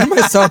just put in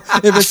myself,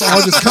 if it's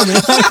all just coming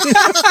out.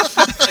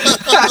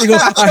 I go,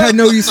 I had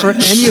no use for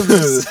any of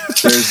this.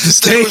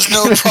 There was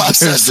no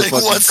processing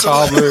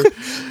whatsoever.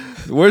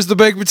 Where's the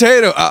baked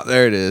potato? Oh,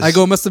 there it is. I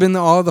go, must have been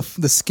all the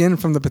skin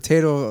from the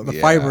potato, the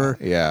fiber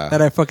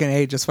that I fucking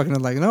ate. Just fucking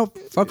like, nope,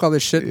 fuck all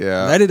this shit.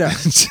 Yeah. Let it out.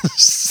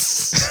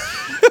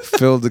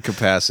 Filled the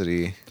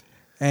capacity.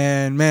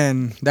 And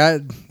man,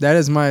 that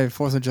is my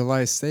 4th of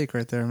July steak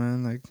right there,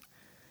 man. Like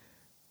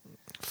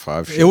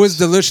 5 shits. It was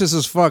delicious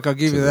as fuck. I'll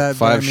give you that.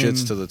 5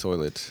 shits to the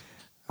toilet.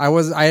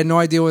 I had no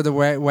idea what the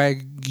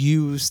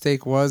Wagyu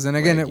steak was. And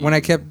again, when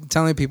I kept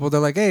telling people,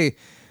 they're like, hey,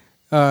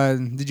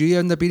 did you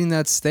end up eating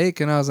that steak?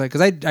 And I was like,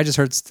 because I just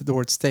heard the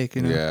word steak,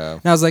 you know? Yeah.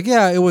 And I was like,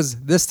 yeah, it was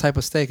this type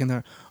of steak. And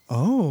they're,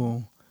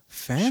 oh,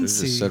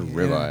 fancy. Should have said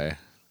ribeye.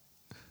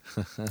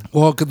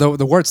 Well,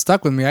 the word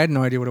stuck with me. I had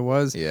no idea what it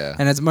was. Yeah.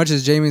 And as much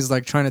as Jamie's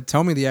like trying to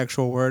tell me the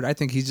actual word, I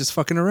think he's just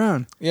fucking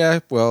around. Yeah,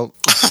 well,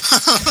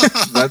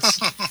 that's...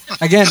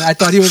 Again, I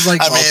thought he was like...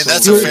 I mean,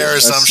 that's a fair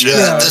assumption.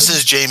 Yeah. This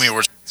is Jamie.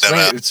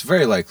 It's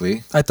very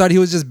likely. I thought he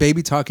was just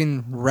baby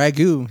talking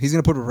ragu. He's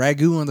going to put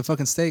ragu on the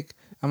fucking steak.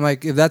 I'm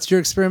like, if that's your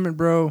experiment,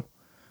 bro,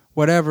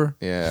 whatever.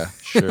 Yeah,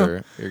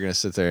 sure. You're going to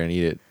sit there and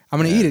eat it. I'm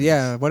going to eat it,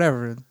 yeah,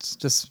 whatever. It's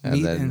just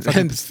meat and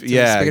fucking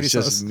spaghetti it's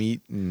just sauce. Meat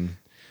and...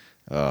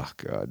 Oh,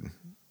 God.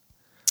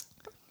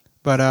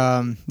 But,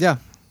 yeah.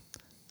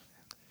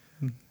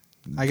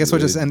 I guess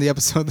we'll just end the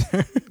episode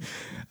there.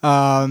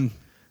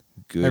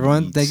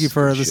 Everyone, thank you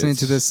for listening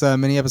to this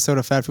mini episode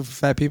of Fat Food for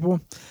Fat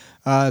People.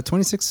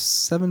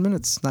 7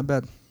 minutes, not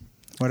bad.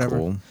 Whatever.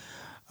 Cool.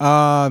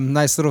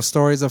 Nice little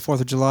stories of 4th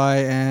of July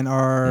and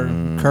our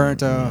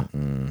current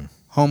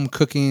home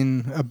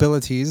cooking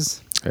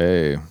abilities.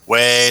 Hey.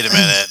 Wait a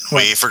minute.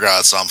 We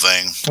forgot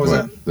something. What was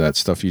that? That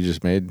stuff you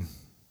just made?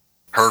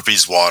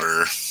 Herpes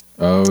water.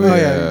 Oh,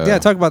 yeah. Yeah,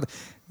 talk about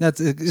that.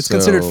 It's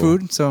considered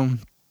food, so...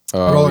 Take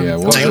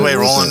it away,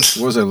 Roland.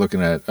 What was I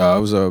looking at? I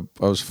was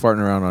farting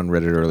around on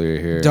Reddit earlier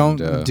here.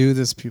 Don't do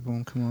this,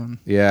 people. Come on.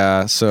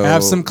 Yeah, so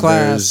have some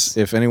class.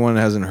 If anyone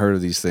hasn't heard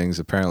of these things,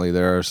 apparently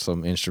there are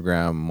some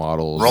Instagram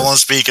models. Roland,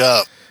 speak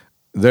up.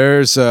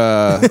 There's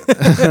right.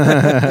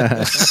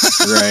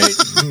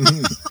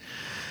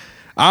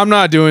 I'm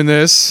not doing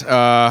this,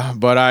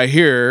 but I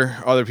hear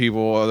other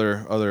people,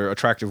 other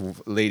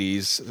attractive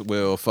ladies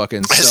will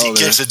fucking sell as he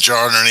keeps a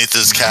jar underneath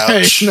his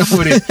couch. Hey,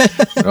 nobody.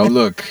 Oh,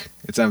 look,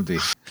 it's empty.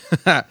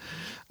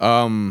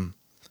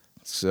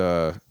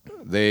 So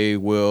they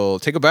will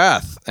take a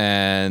bath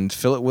and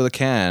fill it with a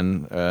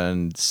can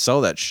and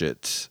sell that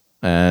shit.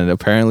 And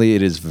apparently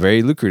it is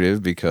very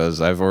lucrative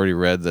because I've already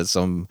read that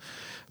some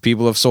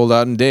people have sold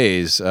out in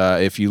days.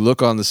 If you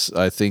look on this,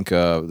 I think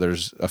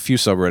there's a few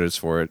subreddits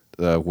for it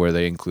where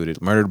they include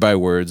it. Murdered by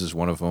Words is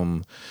one of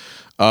them.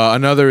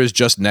 Another is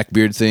just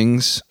neckbeard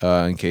things,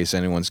 in case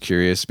anyone's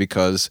curious,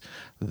 because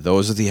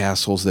those are the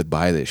assholes that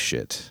buy this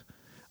shit.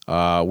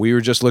 We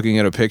were just looking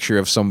at a picture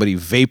of somebody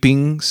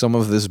vaping some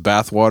of this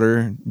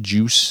bathwater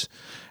juice.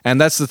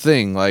 And that's the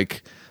thing,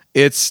 like,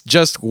 it's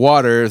just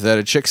water that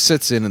a chick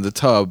sits in the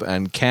tub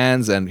and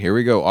cans, and here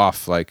we go,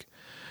 off, like.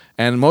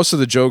 And most of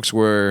the jokes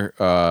were,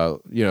 well,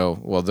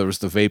 there was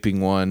the vaping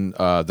one.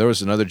 There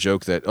was another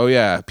joke that, oh,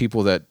 yeah,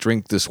 people that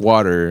drink this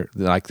water,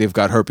 like, they've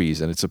got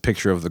herpes, and it's a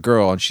picture of the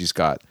girl, and she's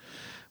got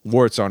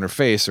warts on her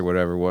face or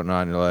whatever,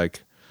 whatnot, and you're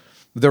like...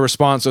 The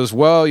response was,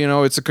 well,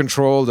 it's a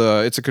controlled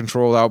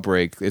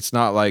outbreak. It's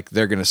not like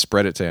they're going to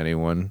spread it to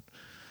anyone.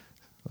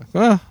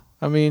 Well,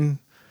 I mean,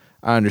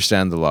 I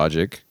understand the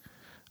logic.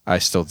 I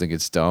still think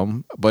it's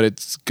dumb, but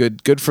it's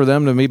good for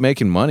them to be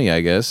making money,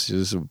 I guess.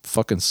 There's a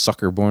fucking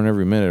sucker born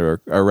every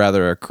minute, or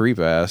rather a creep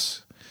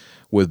ass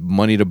with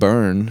money to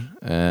burn.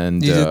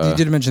 And you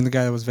did mention the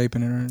guy that was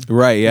vaping it, right?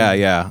 Right,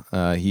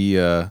 yeah. He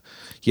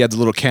had the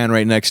little can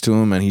right next to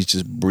him, and he's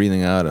just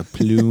breathing out a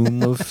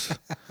plume of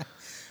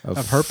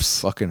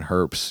herps, fucking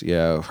herps,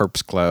 yeah,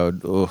 herps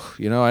cloud. Ugh,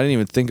 I didn't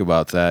even think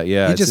about that.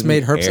 Yeah, he just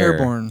made herps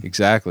airborne.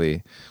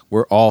 Exactly.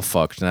 We're all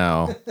fucked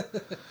now.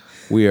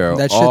 We are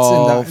that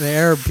all shit's in the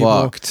air,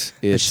 fucked.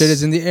 That shit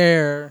is in the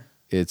air.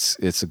 It's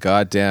a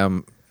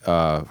goddamn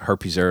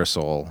herpes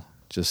aerosol,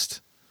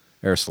 just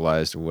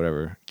aerosolized or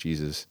whatever.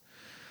 Jesus.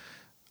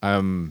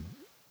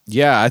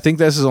 Yeah, I think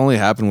this has only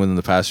happened within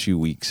the past few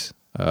weeks,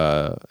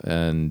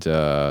 and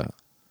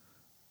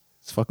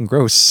it's fucking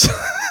gross.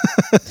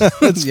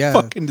 It's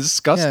fucking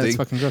disgusting. Yeah, it's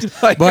fucking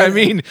gross. Like, but, I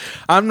mean,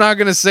 I'm not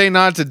gonna say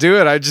not to do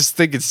it. I just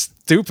think it's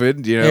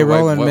stupid. Hey,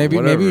 Roland,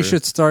 maybe you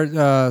should start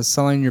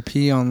selling your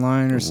pee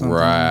online or something.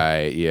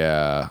 Right?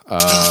 Yeah.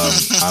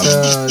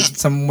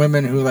 Some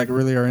women who like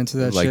really are into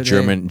that like shit.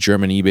 German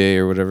eBay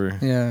or whatever.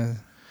 Yeah.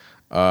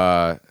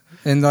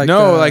 And like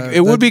no, like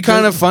it would be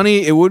kind of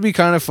funny. It would be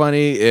kind of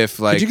funny if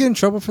like. Did you get in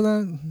trouble for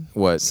that?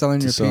 What?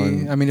 Selling your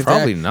pee? I mean, if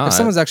probably not. If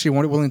someone's actually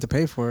willing to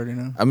pay for it, you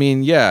know. I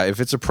mean, yeah,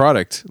 if it's a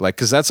product, like,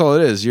 because that's all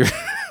it is. You're.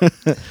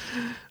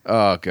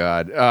 Oh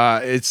God,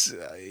 it's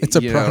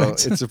a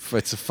product. It's a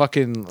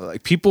fucking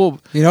like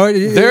people. You know,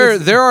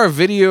 there are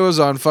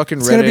videos on fucking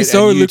Reddit. It's gonna be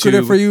so and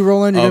lucrative for you,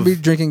 Roland. You're gonna be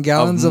drinking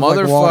gallons of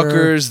motherfuckers like,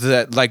 water.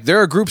 That like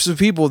there are groups of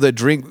people that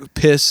drink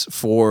piss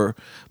for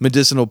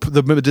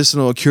the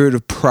medicinal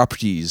curative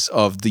properties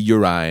of the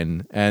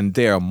urine, and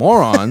they are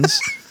morons.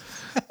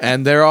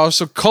 And there are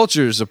also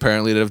cultures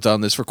apparently that have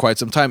done this for quite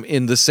some time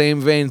in the same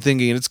vein,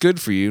 thinking it's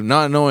good for you,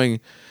 not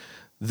knowing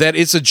that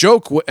it's a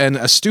joke and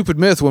a stupid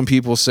myth when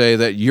people say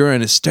that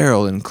urine is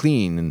sterile and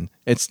clean, and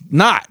it's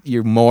not.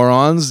 You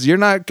morons. You're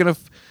not gonna.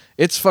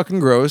 It's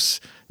fucking gross.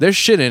 There's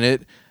shit in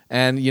it,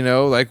 and you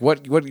know, like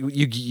what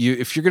you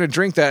if you're gonna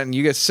drink that and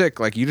you get sick,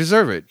 like you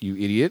deserve it, you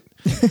idiot.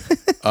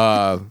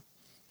 But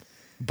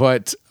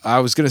I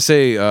was gonna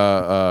say, you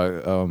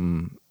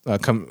know,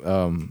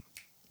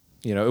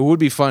 it would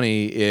be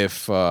funny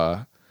if,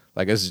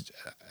 like as.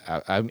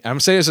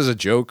 I'm saying this as a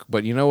joke,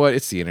 but you know what?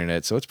 It's the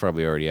internet, so it's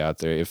probably already out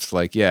there. If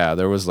like, yeah,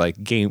 there was like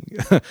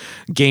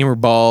gamer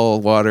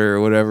ball water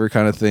or whatever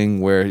kind of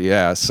thing,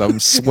 where some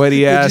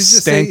sweaty ass,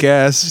 stank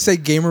ass. Did you say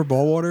gamer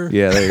ball water?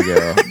 Yeah, there you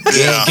go.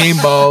 Game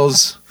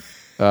balls,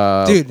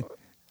 dude.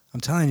 I'm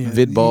telling you,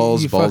 vid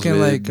balls, you balls fucking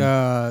vid.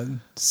 like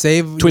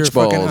save Twitch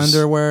your balls. fucking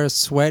underwear,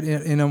 sweat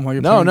in them while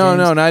you're no, playing games.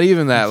 No, not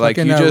even that. Like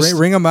you just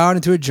wring them out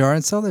into a jar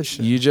and sell that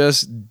shit. You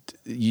just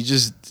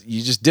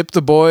dip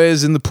the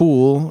boys in the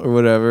pool or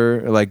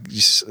whatever, like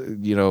just,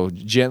 you know,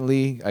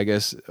 gently, I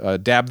guess,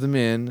 dab them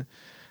in.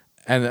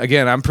 And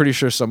again, I'm pretty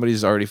sure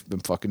somebody's already been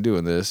fucking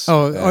doing this.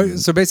 So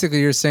basically,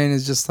 you're saying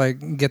is just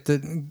like get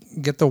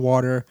the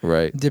water,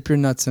 right? Dip your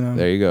nuts in them.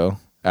 There you go.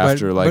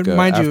 After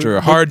a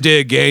hard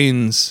day of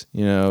gains,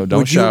 you know,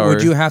 don't shower.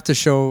 Would you have to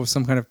show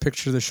some kind of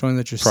picture that's showing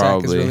that your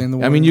sack is really in the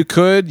water? I mean, you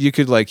could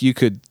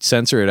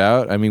censor it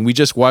out. I mean, we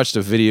just watched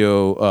a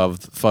video of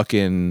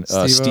fucking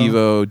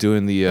Steve-O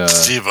doing the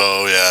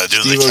Steve-O,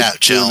 doing the cap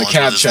challenge. The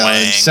cap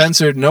challenge,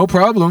 censored, no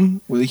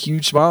problem, with a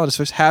huge smile on his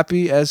face,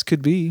 happy as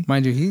could be.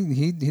 Mind you,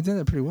 he did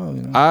that pretty well.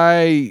 You know,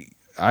 I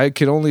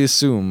can only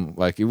assume,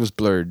 like, it was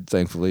blurred,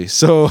 thankfully,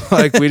 so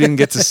like we didn't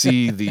get to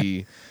see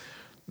the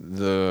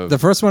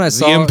first one I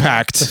saw. The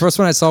impact. The first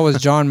one I saw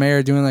was John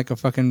Mayer doing like a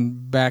fucking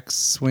back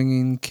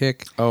swinging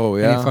kick. Oh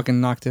yeah, and he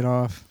fucking knocked it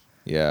off.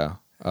 Yeah.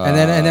 And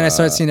then I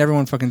started seeing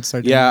everyone fucking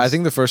start doing this. I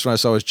think the first one I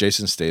saw was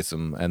Jason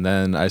Statham, and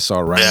then I saw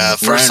Ryan. Yeah,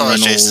 first saw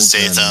Jason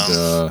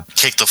Statham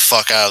kick the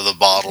fuck out of the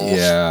bottle.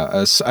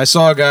 Yeah, I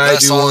saw a guy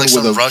do one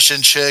with a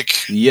Russian chick.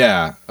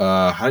 Yeah,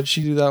 how did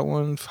she do that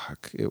one?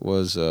 Fuck, it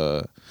was.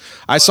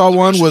 I saw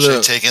one with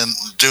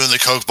doing the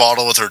Coke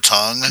bottle with her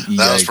tongue.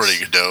 That was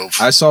pretty dope.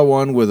 I saw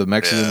one with a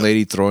Mexican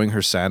lady throwing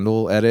her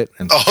sandal at it.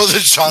 And the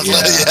chocolate.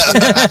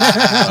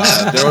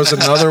 Yeah. There was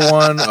another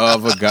one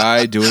of a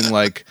guy doing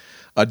like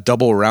a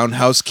double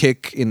roundhouse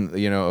kick in,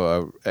 you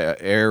know,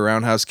 air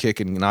roundhouse kick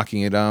and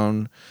knocking it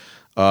down.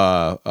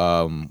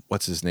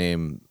 What's his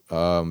name?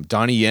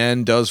 Donnie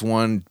Yen does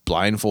one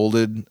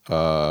blindfolded.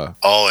 That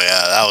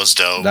was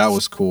dope. That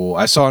was cool.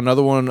 I saw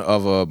another one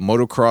of a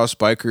motocross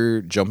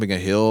biker jumping a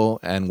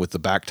hill and with the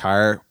back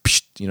tire,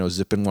 you know,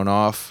 zipping one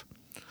off.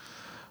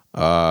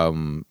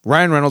 Ryan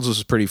Reynolds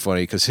was pretty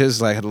funny because his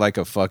had like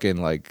a fucking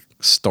like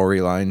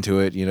storyline to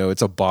it. You know,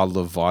 it's a bottle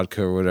of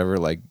vodka or whatever,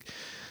 like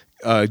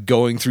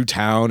going through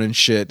town and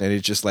shit, and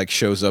it just like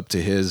shows up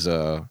to his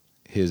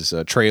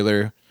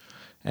trailer.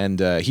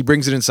 And he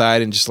brings it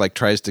inside and just like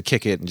tries to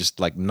kick it and just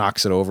like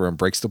knocks it over and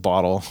breaks the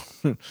bottle,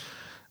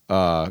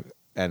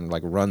 and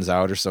like runs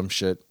out or some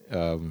shit.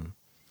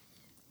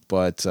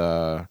 But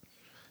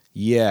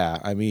yeah,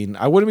 I mean,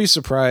 I wouldn't be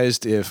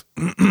surprised if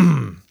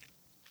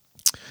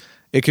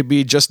it could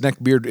be just neck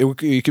beard.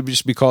 It could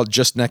just be called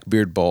just neck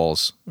beard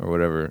balls or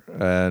whatever.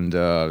 And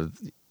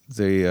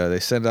they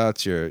send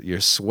out your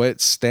sweat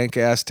stank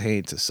ass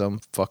taint to some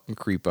fucking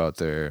creep out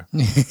there,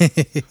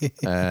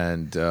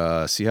 and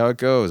see how it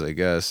goes. I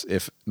guess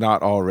if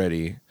not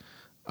already,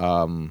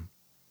 on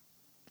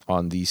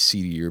these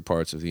seedier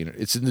parts of the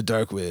internet, it's in the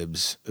dark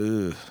webs.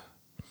 Ugh.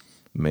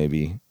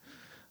 Maybe.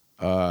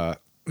 I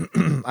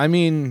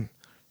mean,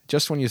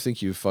 just when you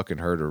think you've fucking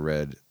heard or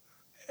read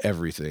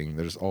everything,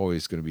 there's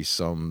always going to be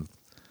some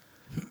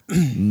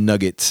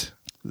nugget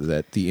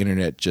that the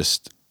internet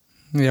just.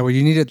 Yeah, well,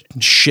 you need to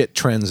shit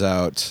trends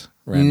out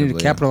randomly. You need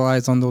to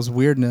capitalize on those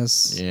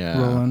weirdness. Yeah,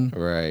 Roland.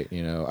 Right.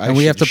 You know, and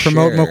we have to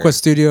promote Moqua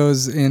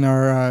Studios in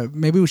our.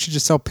 Maybe we should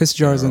just sell piss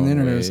jars on the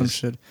internet or some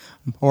shit,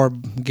 or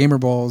gamer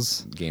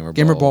balls. Gamer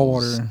ball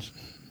water.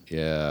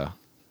 Yeah,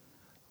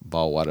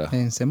 ball water.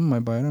 Hey, someone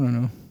might buy it. I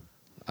don't know.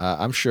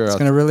 I'm sure. It's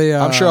gonna really.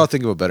 I'm sure I'll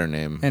think of a better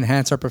name.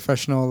 Enhance our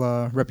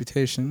professional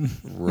reputation.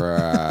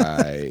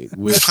 Right.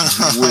 with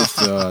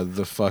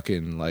the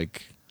fucking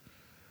like.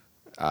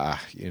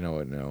 You know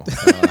what? No.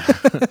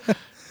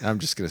 I'm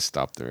just going to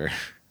stop there.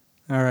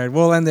 All right.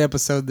 We'll end the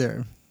episode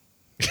there.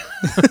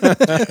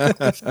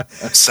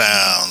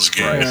 Sounds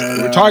good. Right.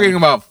 We're talking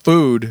about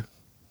food.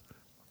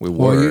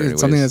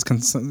 It's something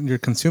that's you're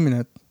consuming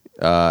it.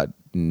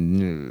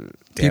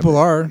 People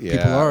are.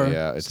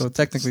 Yeah. So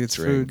technically, it's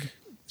food.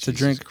 It's a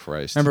drink.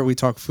 Christ. Remember, we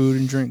talk food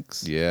and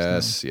drinks.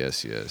 Yes.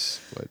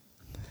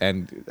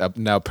 But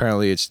now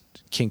apparently it's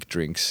kink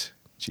drinks.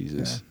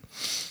 Jesus.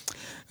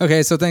 Yeah.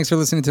 Okay, so thanks for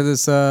listening to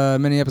this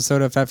mini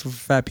episode of Fat Food for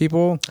Fat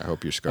People. I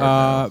hope you're scarred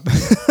now.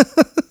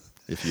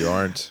 If you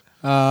aren't,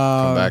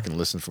 come back and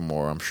listen for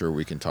more. I'm sure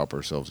we can top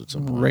ourselves at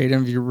some point. Rate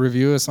and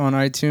review us on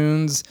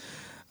iTunes,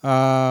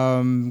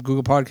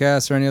 Google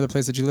Podcasts, or any other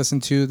place that you listen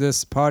to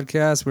this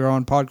podcast. We're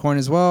on Podcoin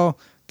as well.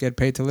 Get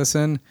paid to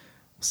listen.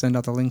 We'll send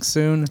out the link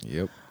soon.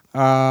 Yep.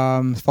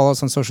 Follow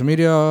us on social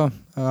media,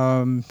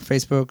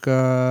 Facebook,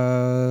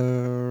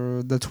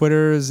 the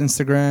Twitters,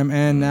 Instagram,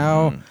 and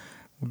now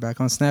we're back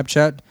on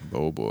Snapchat.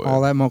 Oh boy.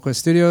 All at Mocha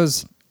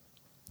Studios.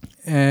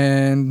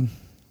 And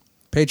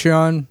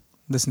Patreon.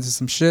 Listen to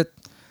some shit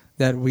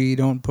that we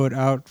don't put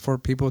out for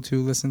people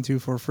to listen to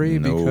for free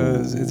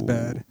because it's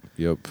bad.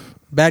 Yep.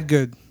 Bad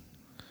good.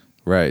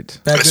 Right.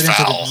 Bad it's good.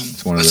 Foul.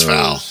 It's one of those.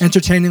 Foul.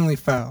 Entertainingly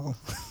foul.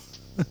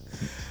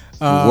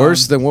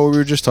 Worse than what we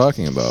were just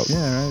talking about.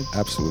 Yeah, right.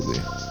 Absolutely.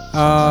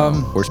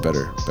 Worse,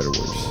 better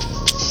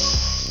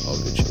worse. All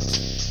good shit.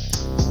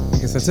 I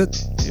guess that's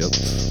it. Yep.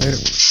 Later.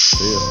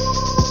 See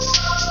ya.